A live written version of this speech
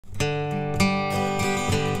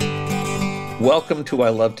Welcome to I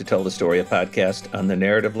Love to Tell the Story, a podcast on the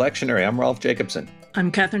Narrative Lectionary. I'm Rolf Jacobson.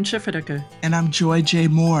 I'm Kathryn Schifferdecker. And I'm Joy J.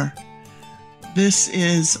 Moore. This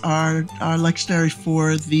is our lectionary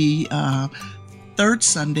for the third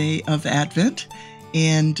Sunday of Advent.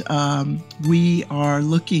 And we are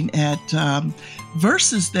looking at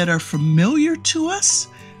verses that are familiar to us,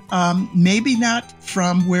 maybe not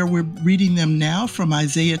from where we're reading them now, from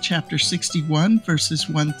Isaiah chapter 61, verses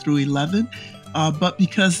 1 through 11. But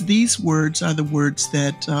because these words are the words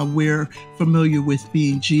that we're familiar with,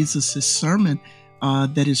 being Jesus' sermon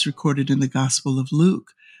that is recorded in the Gospel of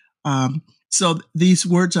Luke. So these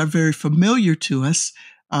words are very familiar to us,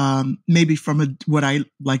 maybe from what I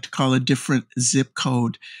like to call a different zip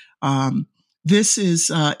code. This is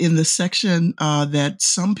in the section that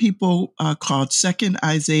some people called Second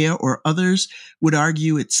Isaiah, or others would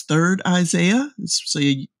argue it's Third Isaiah. So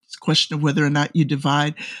it's a question of whether or not you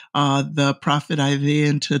divide the prophet Isaiah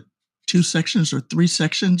into two sections or three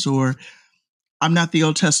sections, or I'm not the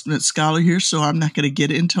Old Testament scholar here, so I'm not going to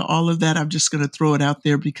get into all of that. I'm just going to throw it out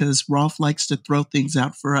there because Rolf likes to throw things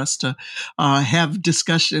out for us to have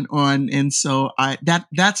discussion on. And so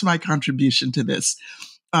that's my contribution to this.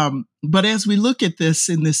 But as we look at this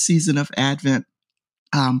in this season of Advent,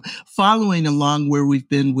 following along where we've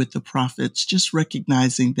been with the prophets, just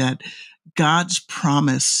recognizing that God's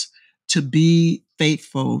promise to be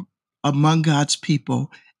faithful among God's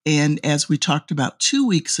people, and as we talked about 2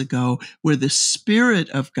 weeks ago, where the Spirit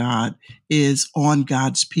of God is on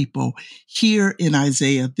God's people, here in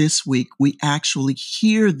Isaiah this week, we actually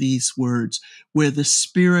hear these words where the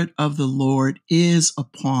Spirit of the Lord is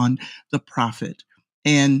upon the prophet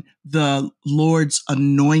and the Lord's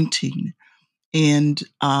anointing. And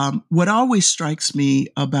what always strikes me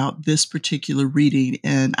about this particular reading,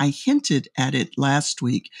 and I hinted at it last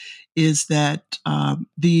week, is that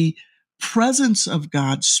the presence of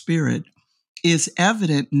God's Spirit is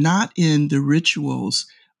evident not in the rituals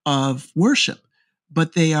of worship,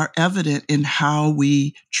 but they are evident in how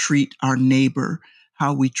we treat our neighbor,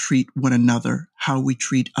 how we treat one another, how we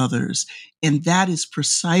treat others. And that is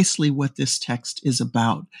precisely what this text is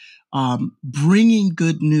about, bringing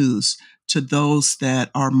good news to those that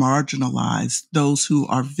are marginalized, those who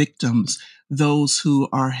are victims, those who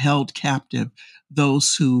are held captive,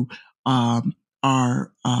 those who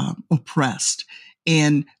are oppressed.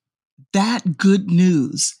 And that good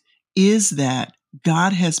news is that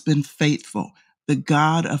God has been faithful, the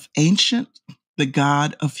God of ancient, the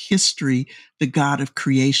God of history, the God of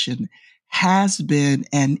creation, has been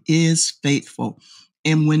and is faithful.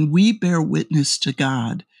 And when we bear witness to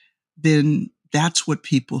God, then that's what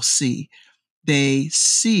people see. They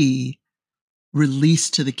see release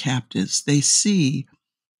to the captives. They see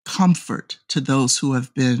comfort to those who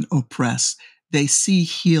have been oppressed. They see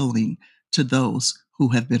healing to those who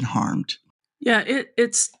have been harmed. Yeah,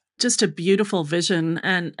 it's just a beautiful vision,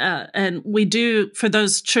 and we do, for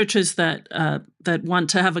those churches that want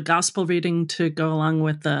to have a gospel reading to go along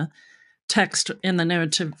with the text in the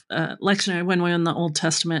Narrative Lectionary when we're in the Old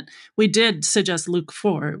Testament, we did suggest Luke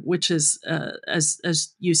 4, which is,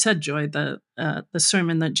 as you said, Joy, the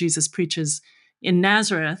sermon that Jesus preaches in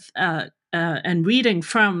Nazareth, and reading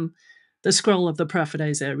from the scroll of the prophet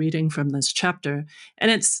Isaiah, reading from this chapter.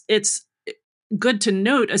 And it's good to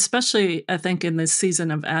note, especially I think in this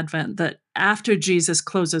season of Advent, that after Jesus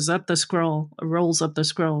closes up the scroll, rolls up the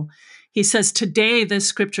scroll, he says, "Today this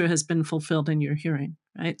scripture has been fulfilled in your hearing."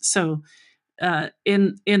 Right. So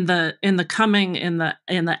in the coming, in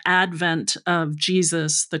the advent of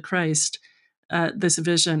Jesus the Christ, this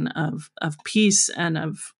vision of peace and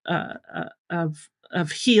of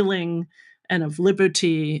healing and of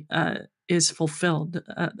liberty is fulfilled.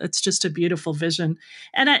 It's just a beautiful vision.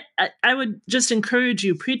 And I would just encourage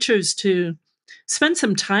you, preachers, to spend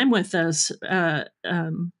some time with us. The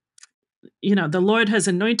Lord has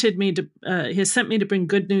anointed me He has sent me to bring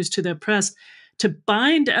good news to the oppressed, to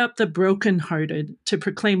bind up the brokenhearted, to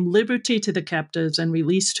proclaim liberty to the captives and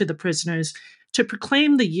release to the prisoners, to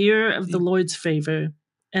proclaim the year of the Lord's favor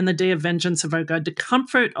and the day of vengeance of our God, to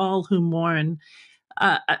comfort all who mourn.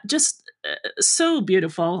 So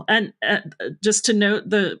beautiful. And just to note,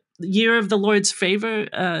 the year of the Lord's favor,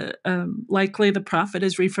 likely the prophet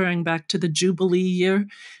is referring back to the Jubilee year,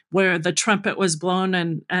 where the trumpet was blown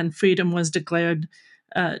and freedom was declared.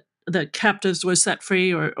 The captives were set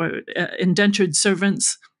free, or indentured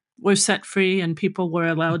servants were set free, and people were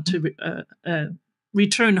allowed to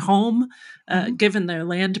return home, given their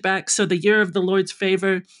land back. So the year of the Lord's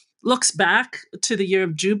favor looks back to the year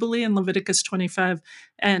of Jubilee in Leviticus 25,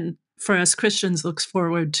 and for us Christians looks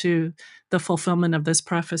forward to the fulfillment of this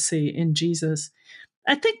prophecy in Jesus.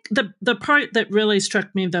 I think the part that really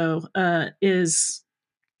struck me, though, is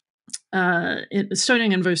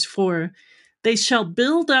starting in verse 4, they shall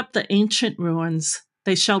build up the ancient ruins.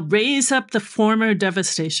 They shall raise up the former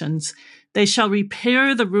devastations. They shall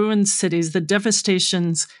repair the ruined cities, the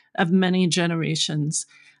devastations of many generations.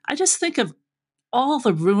 I just think of all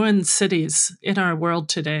the ruined cities in our world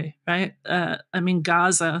today, right? I mean,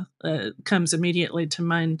 Gaza comes immediately to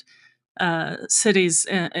mind. Cities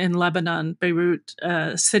in Lebanon, Beirut,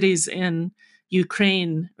 cities in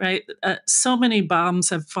Ukraine, right? So many bombs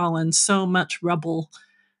have fallen, so much rubble,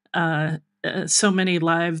 so many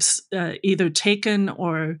lives either taken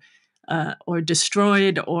or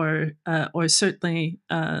destroyed or certainly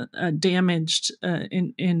damaged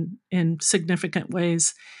in significant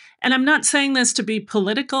ways. And I'm not saying this to be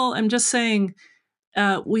political. I'm just saying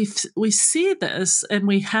we see this, and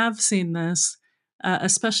we have seen this,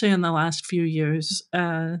 especially in the last few years.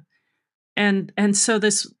 And so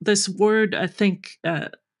this word, I think,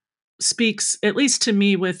 speaks, at least to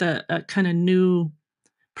me, with a kind of new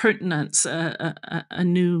pertinence, a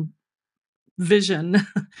new vision.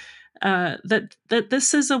 That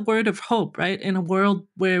this is a word of hope, right? In a world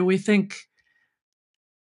where we think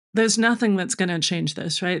there's nothing that's going to change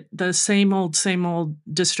this, right? The same old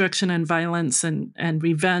destruction and violence and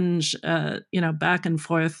revenge, back and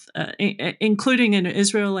forth, including in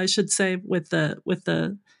Israel, I should say, with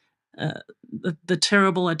the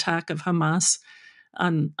terrible attack of Hamas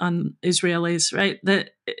on Israelis, right? The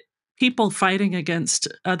people fighting against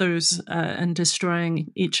others and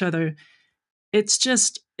destroying each other. It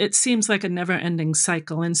seems like a never-ending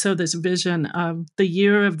cycle. And so this vision of the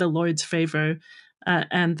year of the Lord's favor,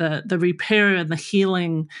 and the repair and the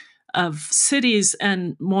healing of cities,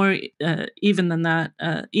 and more, even than that,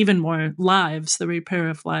 even more lives, the repair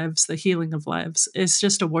of lives, the healing of lives, is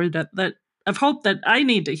just a word that of hope that I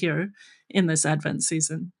need to hear in this Advent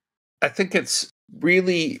season. I think it's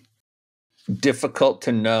really difficult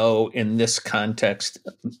to know in this context,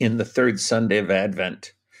 in the third Sunday of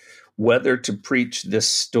Advent, whether to preach this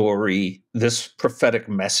story, this prophetic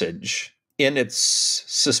message, in its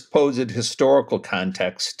supposed historical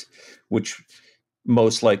context, which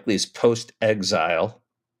most likely is post-exile,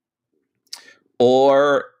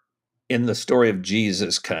 or in the story of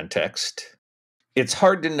Jesus context. It's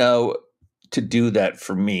hard to know to do that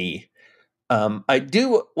for me. I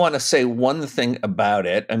do want to say one thing about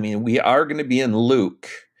it. I mean, we are going to be in Luke,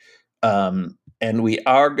 and we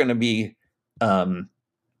are going to be,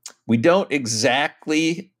 we don't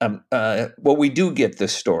exactly, we do get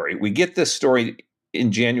this story. We get this story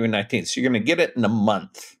in January 19th, so you're going to get it in a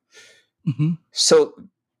month. Mm-hmm. So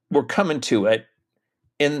we're coming to it.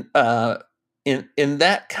 In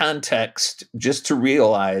that context, just to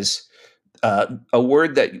realize, a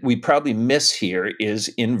word that we probably miss here is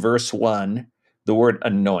in verse 1, the word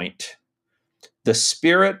anoint. The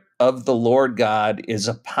Spirit of the Lord God is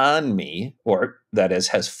upon me, or that is,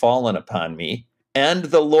 has fallen upon me, and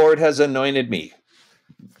the Lord has anointed me.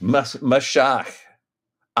 Mashach.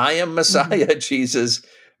 I am Messiah, mm-hmm. Jesus.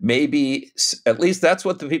 Maybe, at least that's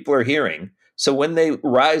what the people are hearing. So when they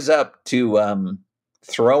rise up to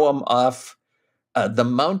throw him off the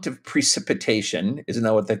Mount of Precipitation, isn't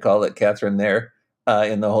that what they call it, Kathryn, there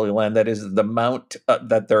in the Holy Land? That is the mount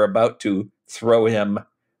that they're about to throw him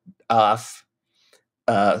off.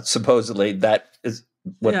 Supposedly, that is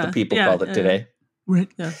what the people called it today. Right.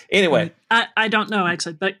 Yeah. Anyway. I don't know,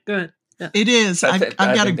 actually, but good. Yeah. It is. I've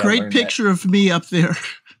got a great picture of me up there.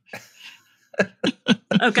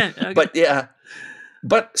 Okay. But yeah.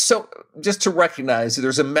 But so just to recognize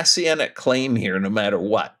there's a messianic claim here no matter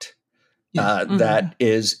what. Yes. That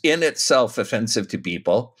is in itself offensive to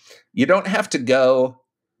people. You don't have to go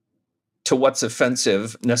to what's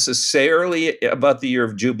offensive necessarily about the year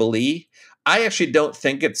of Jubilee. I actually don't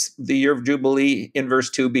think it's the year of Jubilee in verse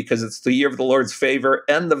 2, because it's the year of the Lord's favor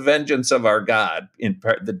and the vengeance of our God, in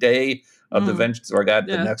part, the day of the vengeance of our God,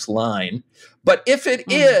 the next line. But if it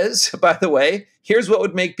is, by the way, here's what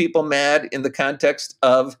would make people mad in the context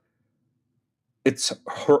of it's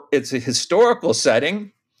a historical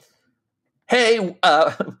setting. Hey,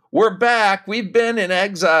 we're back. We've been in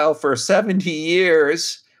exile for 70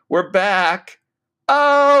 years. We're back.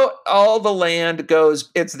 Oh, all the land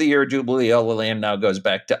goes, it's the year of Jubilee. All the land now goes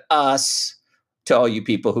back to us, to all you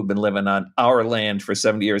people who've been living on our land for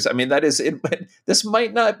 70 years. I mean, that is it. This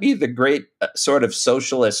might not be the great sort of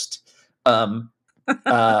socialist. This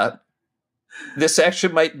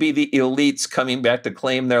actually might be the elites coming back to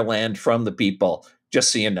claim their land from the people,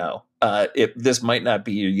 just so you know. This might not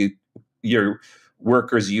be your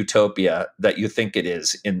workers' utopia that you think it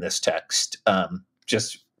is in this text.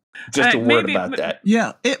 Just Just a word about that.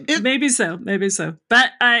 Yeah, maybe so.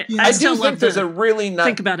 But I still do think there's a really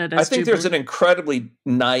think about it. As I think Jubilee. there's an incredibly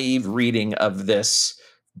naive reading of this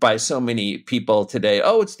by so many people today.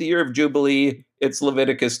 Oh, it's the year of Jubilee. It's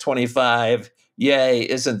Leviticus 25. Yay!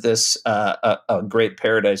 Isn't this a great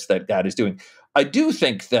paradise that God is doing? I do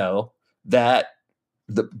think, though, that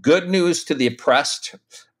the good news to the oppressed,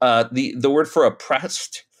 the word for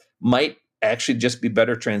oppressed might actually just be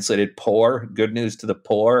better translated poor. Good news to the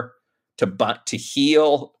poor, to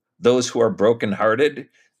heal those who are brokenhearted.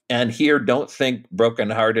 And here, don't think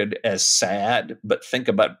brokenhearted as sad, but think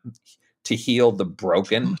about to heal the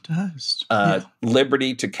broken.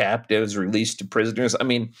 Liberty to captives, release to prisoners. I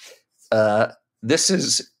mean, this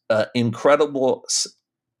is an incredible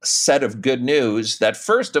set of good news that,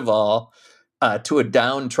 first of all, to a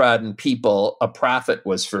downtrodden people, a prophet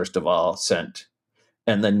was first of all sent.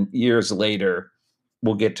 And then years later,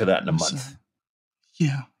 we'll get to that in a month.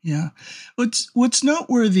 Yeah. What's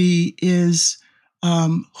noteworthy is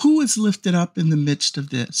who is lifted up in the midst of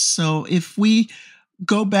this. So if we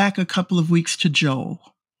go back a couple of weeks to Joel,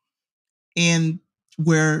 and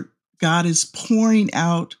where God is pouring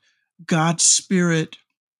out God's Spirit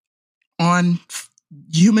on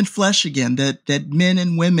human flesh again, that men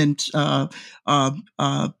and women,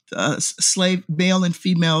 slave, male and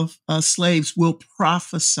female slaves will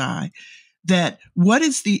prophesy. That what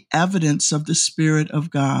is the evidence of the Spirit of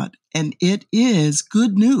God? And it is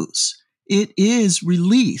good news. It is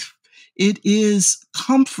relief. It is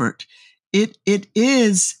comfort. It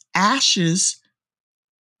is ashes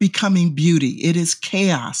becoming beauty. It is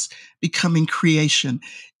chaos becoming creation.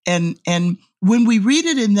 And when we read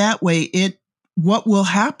it in that way, what will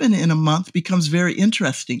happen in a month becomes very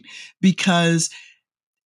interesting, because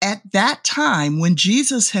at that time when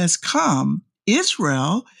Jesus has come,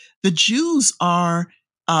 Israel, the Jews are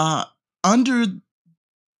under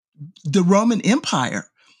the Roman Empire,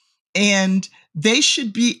 and they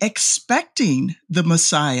should be expecting the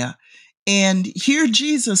Messiah. And here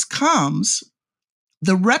Jesus comes.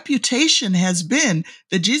 The reputation has been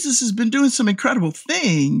that Jesus has been doing some incredible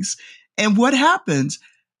things. And what happens?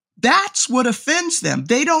 That's what offends them.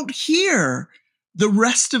 They don't hear the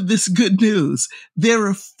rest of this good news. They're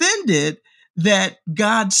offended that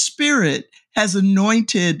God's Spirit has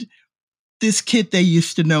anointed this kid they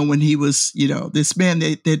used to know when he was, this man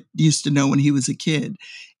that used to know when he was a kid.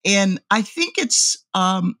 And I think it's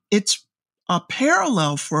a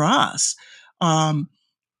parallel for us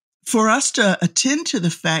to attend to the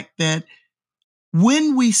fact that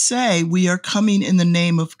when we say we are coming in the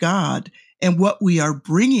name of God, and what we are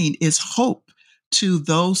bringing is hope to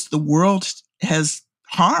those the world has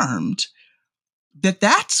harmed,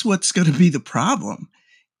 that's what's going to be the problem.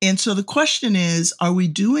 And so the question is, are we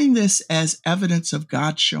doing this as evidence of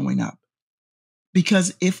God showing up?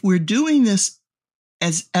 Because if we're doing this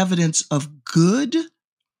as evidence of good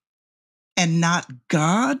and not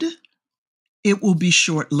God, it will be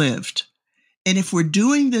short-lived. And if we're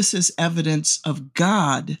doing this as evidence of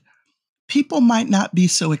God, people might not be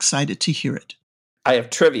so excited to hear it. I have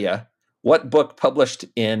trivia. What book published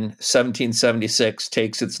in 1776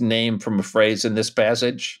 takes its name from a phrase in this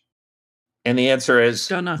passage? And the answer is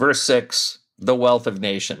verse 6, The Wealth of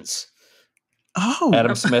Nations. Oh.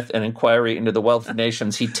 Adam Smith, An Inquiry into the Wealth of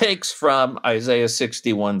Nations. He takes from Isaiah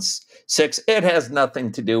 61:6. It has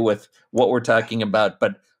nothing to do with what we're talking about,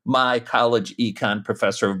 but my college econ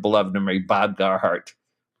professor of beloved memory, Bob Garhart,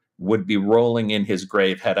 would be rolling in his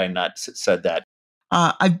grave had I not said that.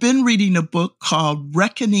 I've been reading a book called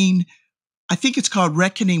Reckoning. I think it's called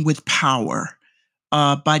Reckoning with Power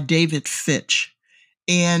by David Fitch.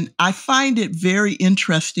 And I find it very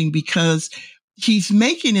interesting because he's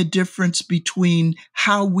making a difference between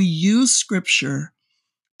how we use scripture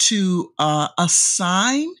to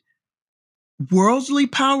assign worldly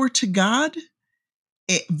power to God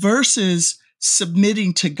versus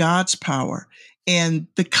submitting to God's power. And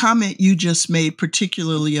the comment you just made,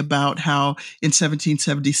 particularly about how in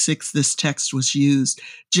 1776 this text was used,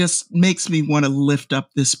 just makes me want to lift up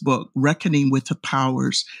this book, Reckoning with the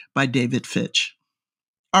Powers by David Fitch.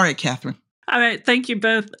 All right, Kathryn. All right. Thank you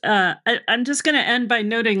both. I'm just going to end by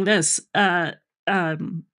noting this. The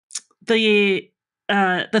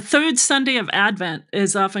third Sunday of Advent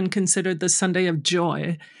is often considered the Sunday of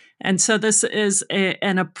joy. And so this is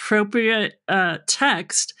an appropriate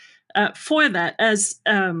text for that.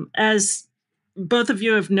 As both of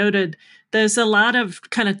you have noted, there's a lot of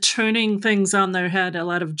kind of turning things on their head, a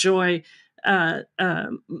lot of joy,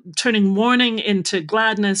 turning mourning into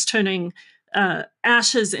gladness, turning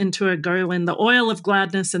ashes into a garland, the oil of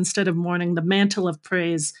gladness instead of mourning, the mantle of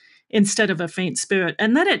praise instead of a faint spirit.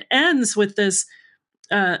 And then it ends with this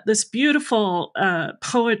this beautiful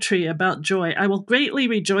poetry about joy. I will greatly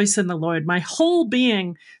rejoice in the Lord. My whole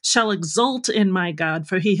being shall exult in my God,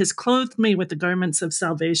 for he has clothed me with the garments of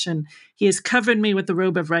salvation. He has covered me with the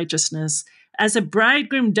robe of righteousness. As a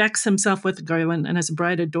bridegroom decks himself with a garland, and as a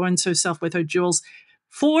bride adorns herself with her jewels.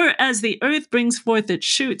 For as the earth brings forth its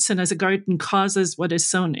shoots, and as a garden causes what is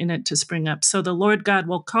sown in it to spring up, so the Lord God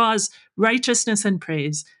will cause righteousness and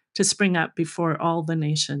praise to spring up before all the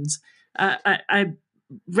nations. I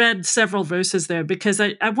read several verses there because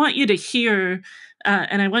I want you to hear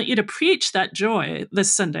and I want you to preach that joy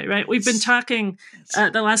this Sunday, right? We've been talking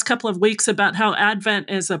the last couple of weeks about how Advent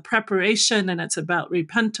is a preparation and it's about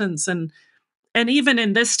repentance. And even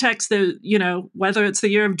in this text, whether it's the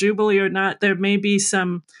year of Jubilee or not, there may be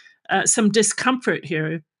some discomfort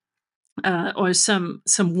here or some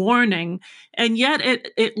warning, and yet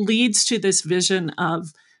it leads to this vision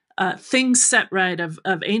of things set right, of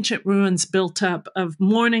ancient ruins built up, of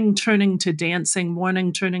mourning turning to dancing,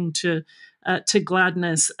 mourning turning to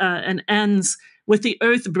gladness, and ends with the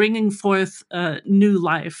earth bringing forth new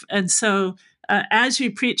life. And so, as you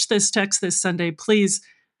preach this text this Sunday, please.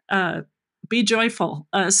 Be joyful,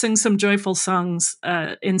 sing some joyful songs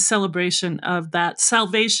in celebration of that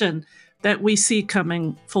salvation that we see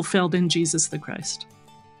coming fulfilled in Jesus the Christ.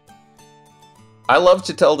 I Love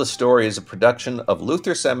to Tell the Story is a production of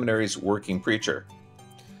Luther Seminary's Working Preacher.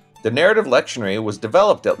 The Narrative Lectionary was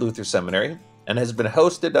developed at Luther Seminary and has been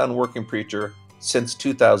hosted on Working Preacher since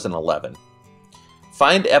 2011.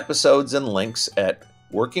 Find episodes and links at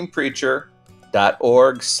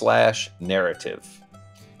workingpreacher.org/narrative.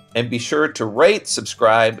 And be sure to rate,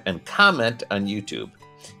 subscribe, and comment on YouTube.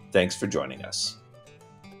 Thanks for joining us.